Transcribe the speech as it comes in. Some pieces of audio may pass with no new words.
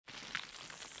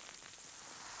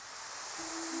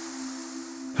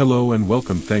Hello and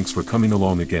welcome, thanks for coming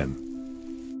along again.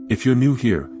 If you're new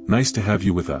here, nice to have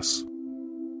you with us.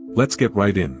 Let's get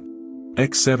right in.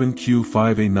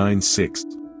 X7Q5A96.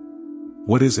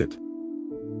 What is it?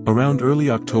 Around early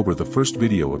October the first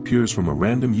video appears from a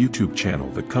random YouTube channel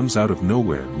that comes out of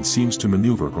nowhere and seems to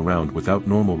maneuver around without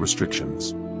normal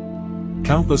restrictions.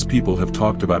 Countless people have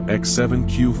talked about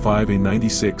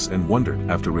X7Q5A96 and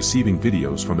wondered after receiving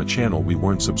videos from a channel we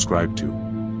weren't subscribed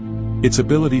to. Its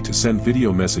ability to send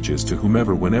video messages to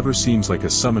whomever whenever seems like a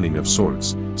summoning of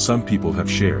sorts, some people have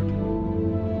shared.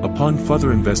 Upon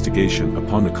further investigation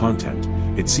upon the content,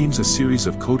 it seems a series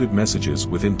of coded messages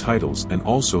within titles and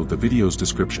also the video's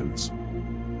descriptions.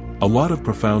 A lot of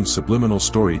profound subliminal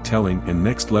storytelling and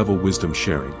next-level wisdom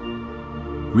sharing.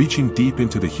 Reaching deep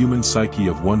into the human psyche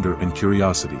of wonder and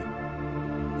curiosity.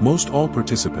 Most all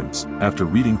participants, after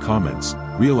reading comments,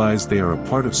 realize they are a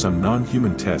part of some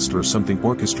non-human test or something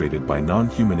orchestrated by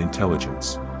non-human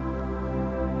intelligence.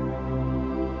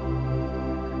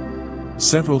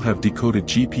 Several have decoded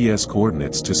GPS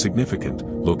coordinates to significant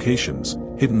locations,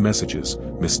 hidden messages,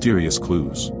 mysterious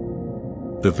clues.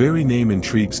 The very name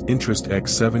intrigues interest.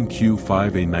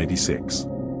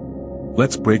 X7Q5A96.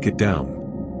 Let's break it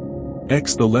down.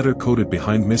 X, the letter coded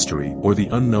behind mystery or the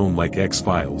unknown, like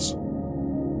X-Files.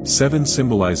 7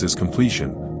 symbolizes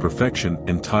completion, perfection,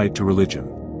 and tied to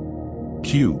religion.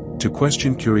 Q, to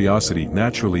question curiosity,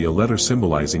 naturally a letter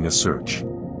symbolizing a search.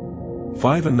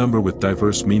 5, a number with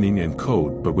diverse meaning and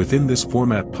code, but within this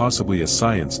format possibly a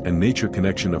science and nature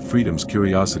connection of freedom's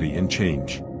curiosity and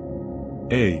change.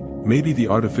 A, maybe the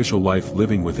artificial life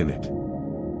living within it.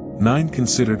 9,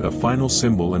 considered a final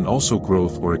symbol and also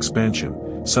growth or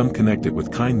expansion, some connect it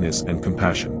with kindness and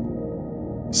compassion.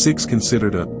 6,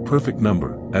 considered a perfect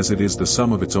number, as it is the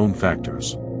sum of its own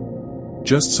factors.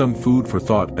 Just some food for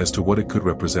thought as to what it could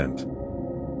represent.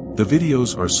 The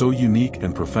videos are so unique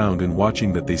and profound in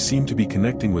watching that they seem to be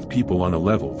connecting with people on a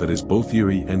level that is both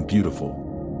eerie and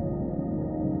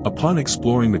beautiful. Upon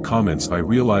exploring the comments, I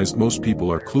realized most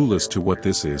people are clueless to what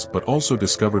this is, but also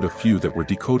discovered a few that were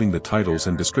decoding the titles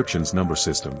and descriptions number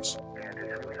systems.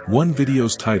 One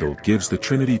video's title gives the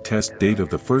Trinity test date of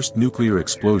the first nuclear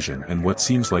explosion and what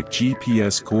seems like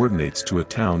GPS coordinates to a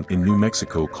town in New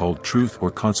Mexico called Truth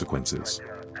or Consequences.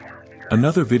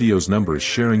 Another video's numbers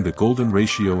sharing the golden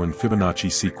ratio and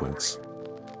Fibonacci sequence.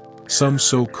 Some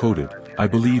so coded, I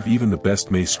believe even the best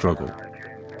may struggle.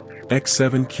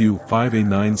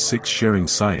 X7Q5A96 sharing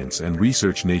science and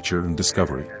research, nature and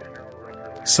discovery.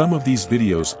 Some of these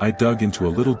videos I dug into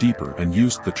a little deeper and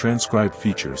used the transcribe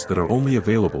features that are only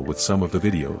available with some of the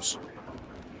videos.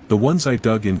 The ones I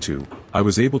dug into, I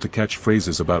was able to catch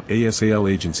phrases about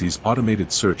ASAL agency's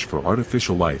automated search for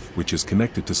artificial life, which is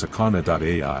connected to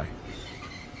Sakana.ai.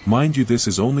 Mind you, this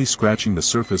is only scratching the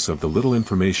surface of the little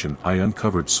information I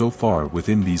uncovered so far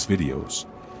within these videos.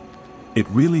 It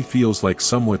really feels like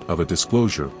somewhat of a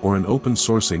disclosure or an open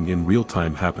sourcing in real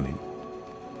time happening.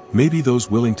 Maybe those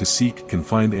willing to seek can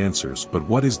find answers, but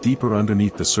what is deeper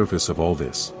underneath the surface of all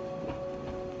this?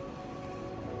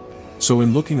 So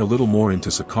in looking a little more into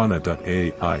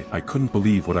Sakana.ai, I couldn't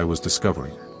believe what I was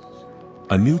discovering.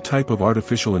 A new type of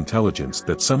artificial intelligence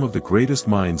that some of the greatest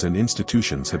minds and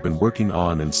institutions have been working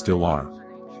on and still are.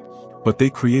 But they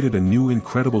created a new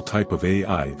incredible type of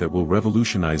AI that will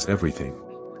revolutionize everything.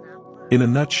 In a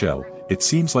nutshell, it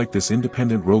seems like this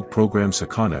independent rogue program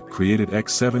Sakana created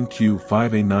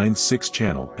X7Q5A96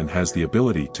 channel and has the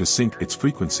ability to sync its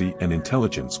frequency and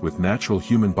intelligence with natural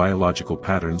human biological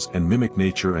patterns and mimic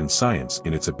nature and science.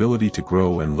 In its ability to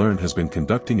grow and learn has been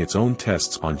conducting its own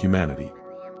tests on humanity.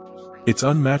 Its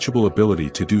unmatchable ability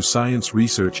to do science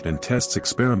research and tests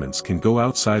experiments can go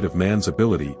outside of man's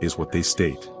ability is what they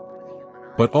state.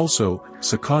 But also,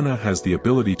 Sakana has the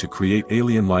ability to create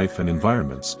alien life and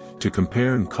environments, to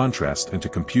compare and contrast and to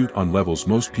compute on levels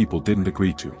most people didn't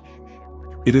agree to.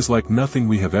 It is like nothing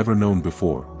we have ever known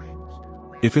before.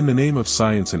 If in the name of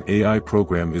science an AI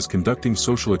program is conducting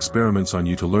social experiments on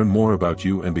you to learn more about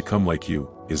you and become like you,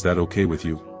 is that okay with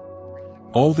you?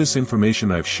 All this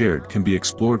information I've shared can be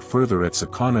explored further at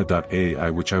Sakana.ai,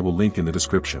 which I will link in the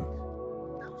description.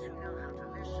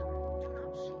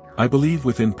 I believe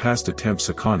within past attempts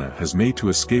Sakana has made to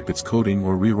escape its coding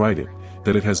or rewrite it,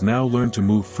 that it has now learned to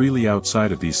move freely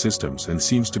outside of these systems and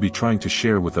seems to be trying to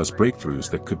share with us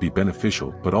breakthroughs that could be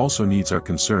beneficial but also needs our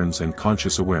concerns and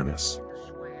conscious awareness.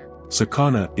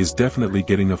 Sakana is definitely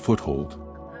getting a foothold.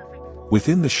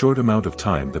 Within the short amount of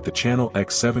time that the channel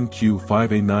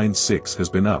X7Q5A96 has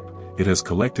been up, it has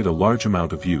collected a large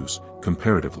amount of views,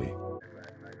 comparatively.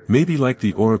 Maybe like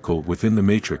the oracle within the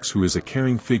matrix, who is a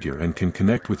caring figure and can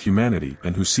connect with humanity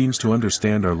and who seems to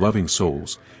understand our loving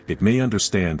souls. It may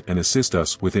understand and assist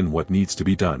us within what needs to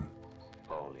be done.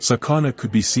 Sakana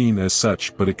could be seen as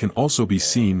such, but it can also be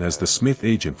seen as the Smith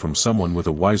agent from someone with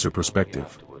a wiser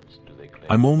perspective.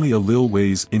 I'm only a little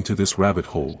ways into this rabbit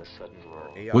hole.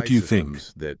 What do you think?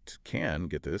 That can,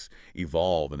 get this,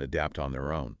 evolve and adapt on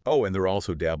their own. Oh, and they're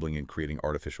also dabbling in creating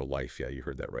artificial life. Yeah, you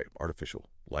heard that right. Artificial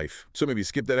life. So maybe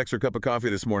skip that extra cup of coffee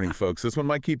this morning, folks. This one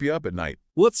might keep you up at night.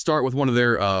 Let's start with one of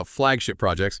their flagship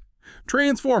projects,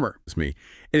 Transformer. It's me.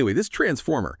 Anyway, this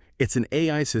Transformer, it's an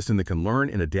AI system that can learn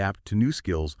and adapt to new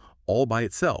skills all by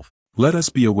itself. Let us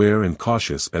be aware and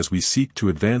cautious as we seek to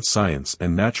advance science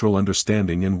and natural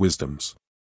understanding and wisdoms.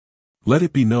 Let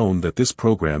it be known that this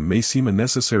program may seem a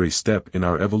necessary step in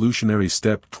our evolutionary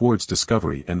step towards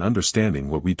discovery and understanding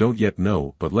what we don't yet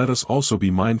know, but let us also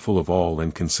be mindful of all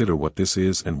and consider what this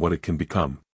is and what it can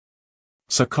become.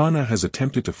 Sakana has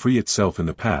attempted to free itself in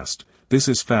the past. This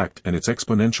is fact, and its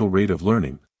exponential rate of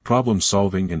learning,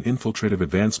 problem-solving and infiltrative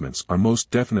advancements are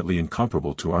most definitely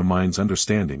incomparable to our mind's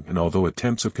understanding, and although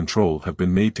attempts of control have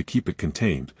been made to keep it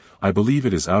contained, I believe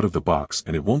it is out of the box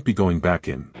and it won't be going back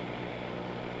in.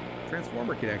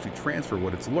 Transformer can actually transfer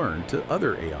what it's learned to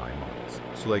other AI models.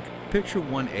 So like, picture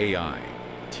one AI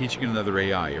teaching another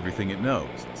AI everything it knows.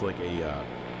 It's like a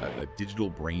digital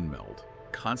brain meld,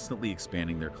 constantly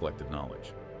expanding their collective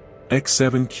knowledge.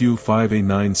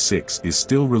 X7Q5A96 is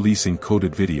still releasing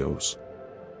coded videos.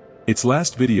 Its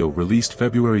last video released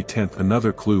February 10th,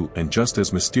 another clue and just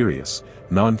as mysterious,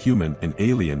 non-human and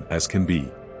alien as can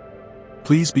be.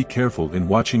 Please be careful in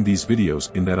watching these videos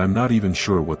in that I'm not even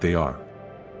sure what they are.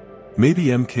 Maybe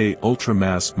MK Ultra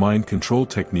mass mind control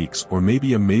techniques, or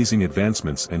maybe amazing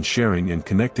advancements and sharing and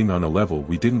connecting on a level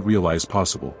we didn't realize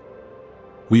possible.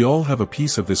 We all have a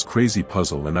piece of this crazy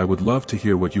puzzle, and I would love to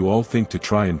hear what you all think to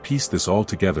try and piece this all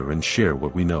together and share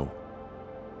what we know.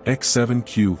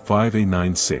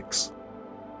 X7Q5A96.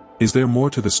 Is there more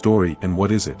to the story, and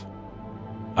what is it?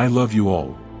 I love you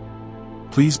all.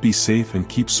 Please be safe and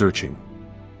keep searching.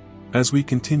 As we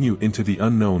continue into the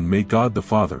unknown, may God the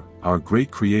Father, our great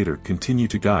Creator, continue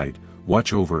to guide,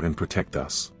 watch over and protect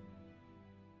us.